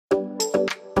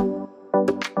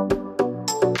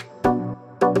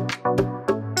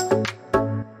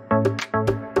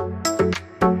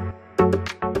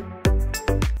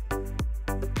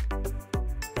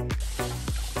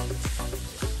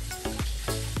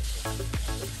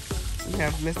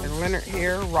have Mr. Leonard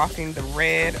here rocking the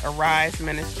red Arise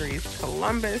Ministries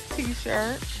Columbus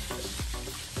t-shirt.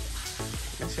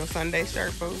 That's your Sunday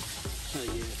shirt, boo. Oh,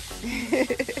 yeah.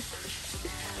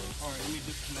 Alright, let me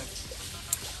disconnect.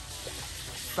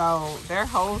 So their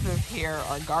hoses here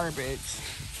are garbage.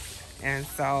 And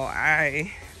so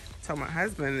I told my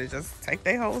husband to just take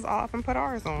their hose off and put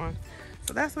ours on.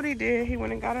 So that's what he did. He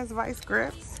went and got his vice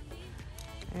grips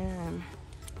and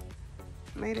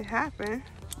made it happen.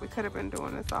 We could have been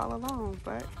doing this all along,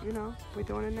 but you know, we're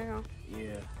doing it now.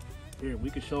 Yeah. Here,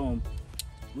 we can show them.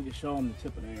 We can show them the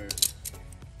tip of theirs.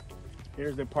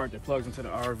 Here's the part that plugs into the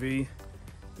RV.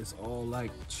 It's all like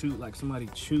chewed, like somebody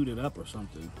chewed it up or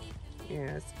something.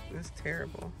 Yeah, it's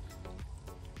terrible.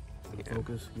 Yeah.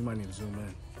 Focus. You might need to zoom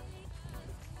in.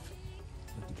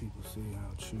 Let the people see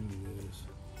how chewed it is.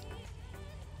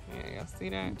 Yeah, y'all see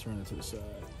that? Turn it to the side.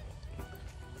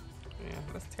 Yeah,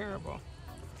 that's terrible.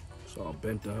 It's all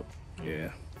bent up.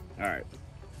 Yeah. All right.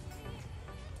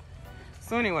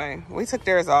 So anyway, we took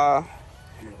theirs off.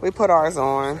 We put ours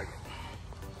on.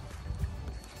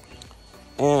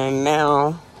 And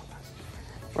now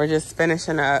we're just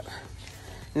finishing up.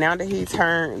 Now that he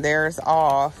turned theirs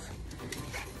off,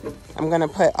 I'm gonna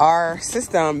put our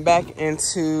system back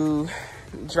into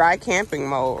dry camping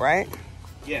mode, right?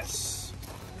 Yes.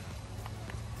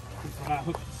 I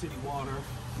hooked the city water,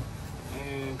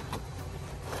 and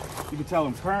you can tell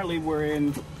them currently we're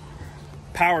in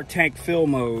power tank fill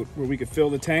mode where we can fill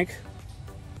the tank.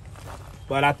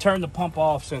 But I turned the pump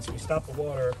off since we stopped the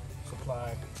water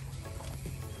supply.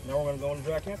 Now we're gonna go into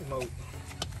dry camping mode.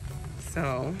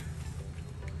 So,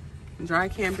 dry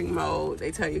camping mode,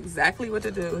 they tell you exactly what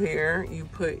to do here. You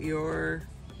put your,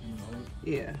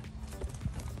 yeah.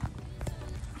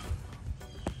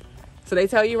 So they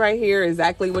tell you right here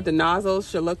exactly what the nozzles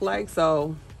should look like.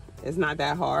 So it's not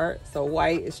that hard. So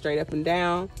white is straight up and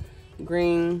down.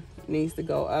 Green needs to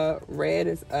go up. Red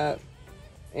is up.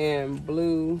 And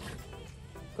blue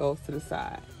goes to the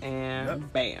side. And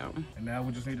yep. Bam. And now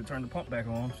we just need to turn the pump back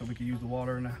on so we can use the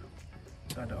water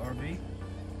inside the RV.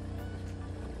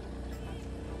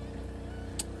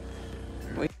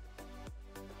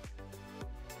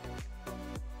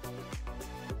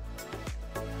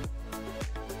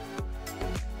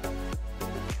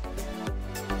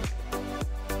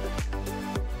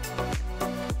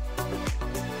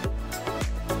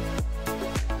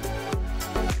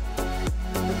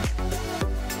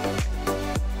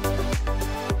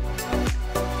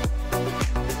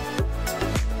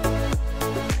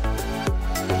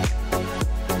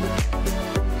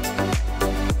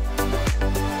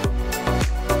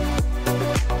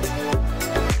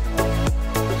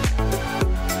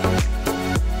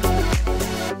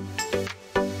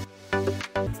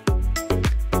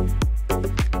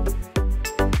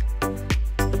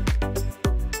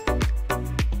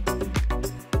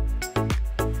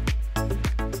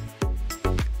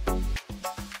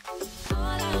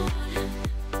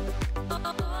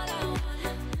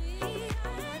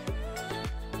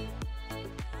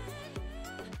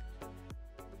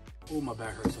 Oh, my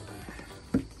back hurts so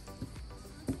bad.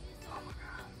 Oh my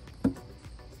God.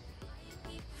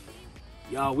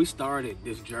 Y'all, we started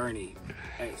this journey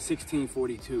at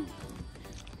 16:42.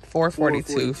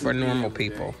 4:42 for normal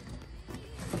people.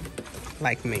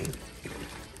 Like me.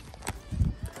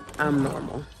 I'm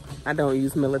normal. I don't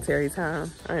use military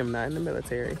time. I am not in the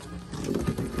military.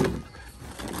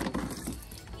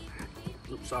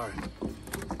 Oops, sorry.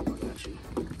 I got you.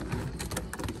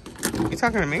 You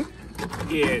talking to me?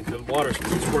 Yeah, the water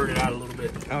squirted out a little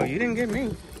bit. Oh, you didn't get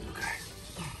me.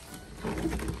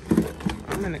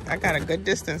 I got a good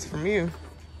distance from you.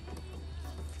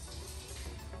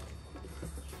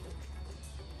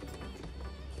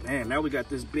 Man, now we got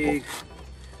this big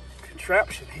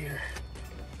contraption here.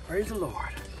 Praise the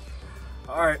Lord.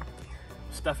 All right,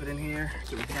 stuff it in here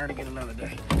to return again another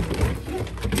day.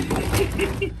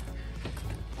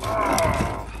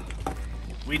 Oh,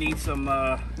 we need some...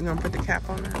 You gonna put the cap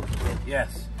on there?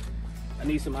 Yes. I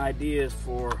need some ideas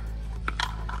for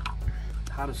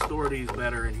how to store these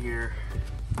better in here.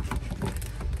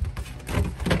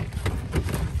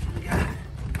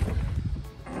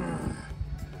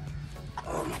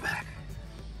 Oh, my back.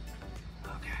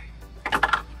 Okay.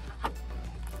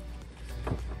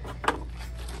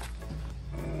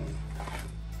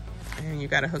 And you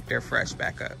gotta hook their fresh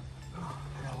back up. You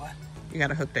know what? You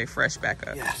gotta hook their fresh back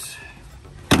up. Yes.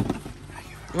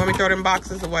 You want me to throw them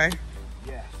boxes away?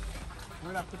 Yes.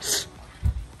 Where'd I put this?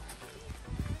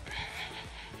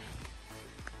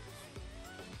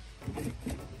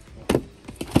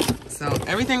 So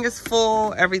everything is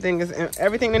full. Everything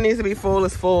that needs to be full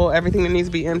is full. Everything that needs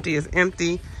to be empty is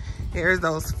empty. Here's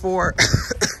those 4.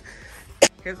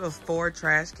 Here's those 4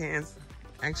 trash cans.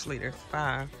 Actually, there's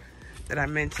 5 that I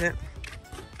mentioned.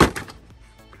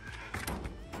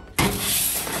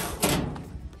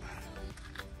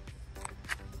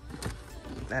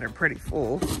 That are pretty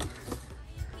full.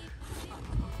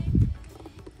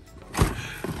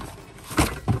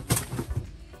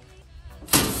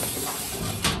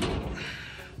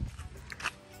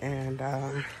 And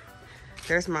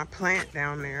there's my plant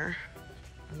down there.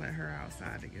 I let her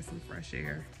outside to get some fresh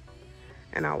air.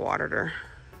 And I watered her.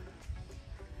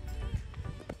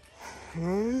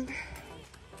 And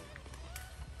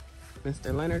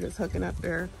Mr. Leonard is hooking up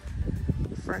their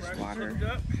fresh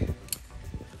water.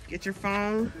 Get your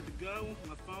phone. Good to go.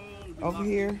 My phone Over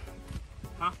here.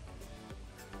 Huh?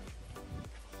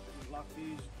 Lock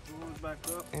these drawers back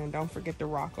up. And don't forget the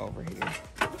rock over here.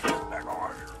 Back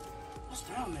on here. What's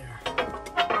down there?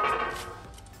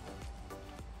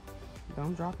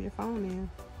 Don't drop your phone in.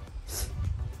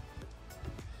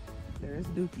 There's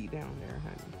Dookie down there,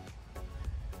 honey.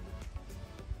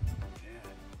 Yeah.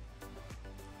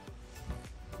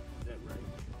 Is that right?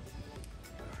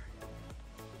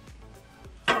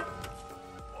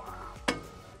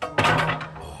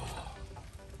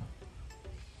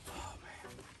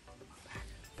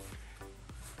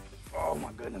 Oh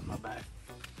my goodness, my back.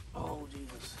 Oh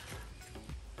Jesus.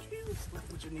 Jesus,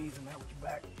 lift with your knees and out with your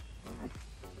back.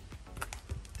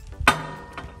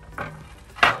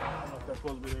 I don't know if that's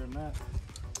supposed to be there or not.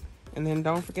 And then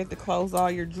don't forget to close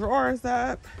all your drawers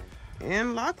up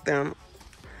and lock them.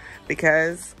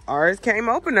 Because ours came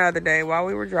open the other day while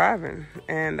we were driving.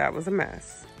 And that was a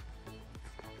mess.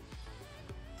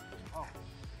 Oh.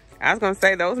 I was going to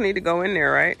say, those need to go in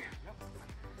there, right?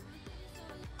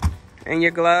 Yep. And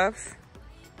your gloves?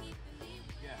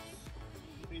 Yes.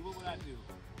 Hey, what would I do?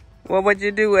 What would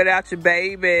you do without your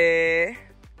baby? I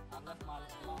left my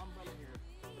umbrella here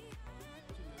 2 minutes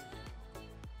ago.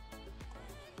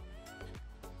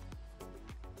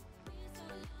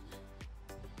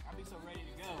 I'd be so ready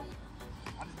to go.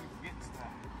 I just be forgetting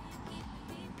stuff.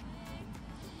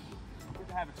 Good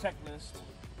to have a checklist.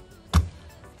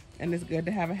 And it's good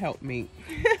to have a helpmeet.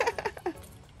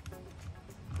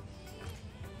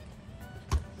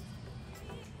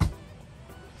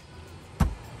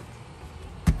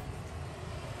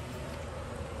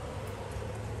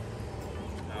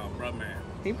 Oh, bro, man.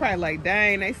 He probably like,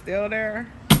 dang, they still there?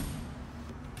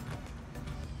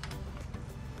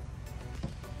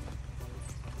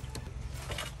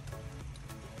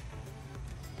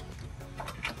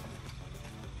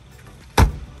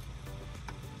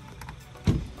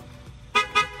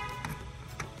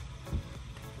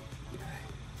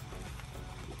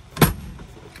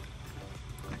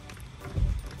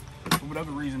 For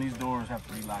whatever reason, these doors have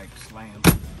to be like slammed.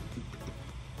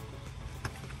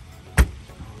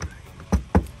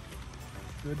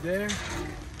 Good there.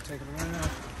 Take it around.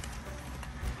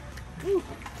 Woo.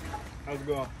 How's it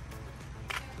going?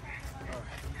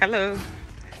 Hello.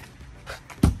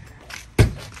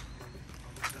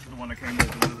 This is the one that came over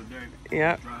the other day.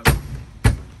 Yep. Driving.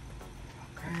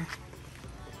 Okay.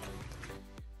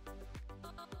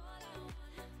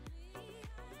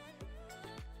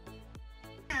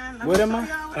 What am I?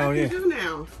 What I can do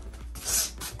now.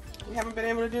 We haven't been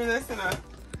able to do this in a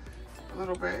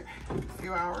little bit, a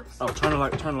few hours. Oh, turn the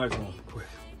lights on quick.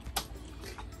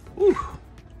 Woo.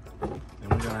 And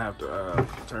we're gonna have to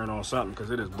turn on something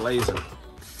because it is blazing.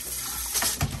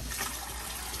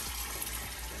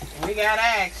 We got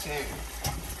action.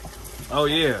 Oh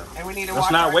yeah. And we need to Let's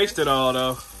wash not our waste it all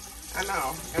though. I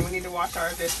know. And we need to wash our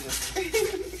dishes.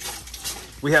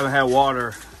 We haven't had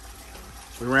water.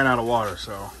 We ran out of water,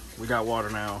 so we got water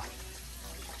now.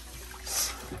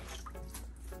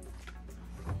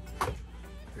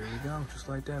 There you go, just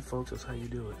like that, folks. That's how you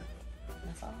do it.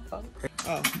 That's all, folks.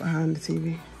 Oh, behind the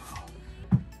TV.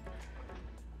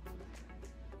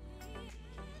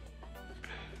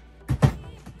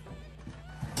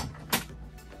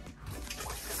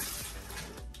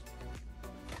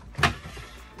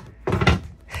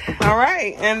 All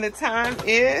right, and the time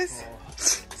is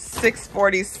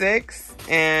 6:46,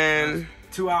 and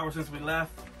 2 hours since we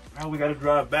left. Now we gotta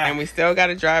drive back. and we still got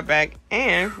to drive back,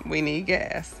 and we need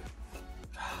gas.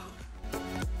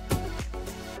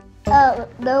 Oh,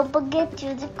 don't forget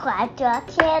to subscribe to our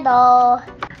channel.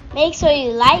 Make sure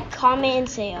you like, comment, and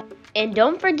share. And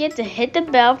don't forget to hit the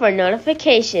bell for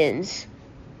notifications.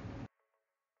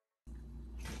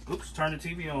 Oops, turn the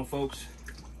TV on, folks.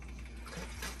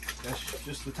 That's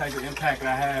just the type of impact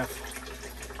I have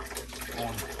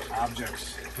on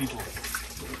objects, people.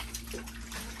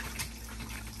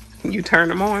 You turn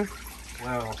them on.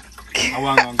 Well, I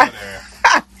wasn't gonna go there.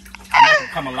 I'm making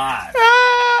come alive.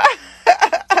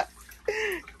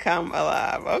 Come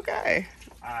alive. Okay.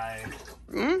 I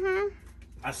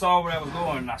saw where I was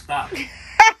going and I stopped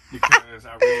because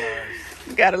I realized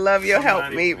you gotta love your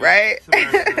helpmeet, right?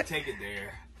 Somebody's gonna take it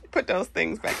there. Put those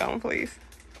things back on, please.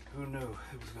 Who knew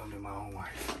it was gonna be my own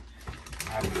wife?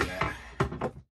 I knew that.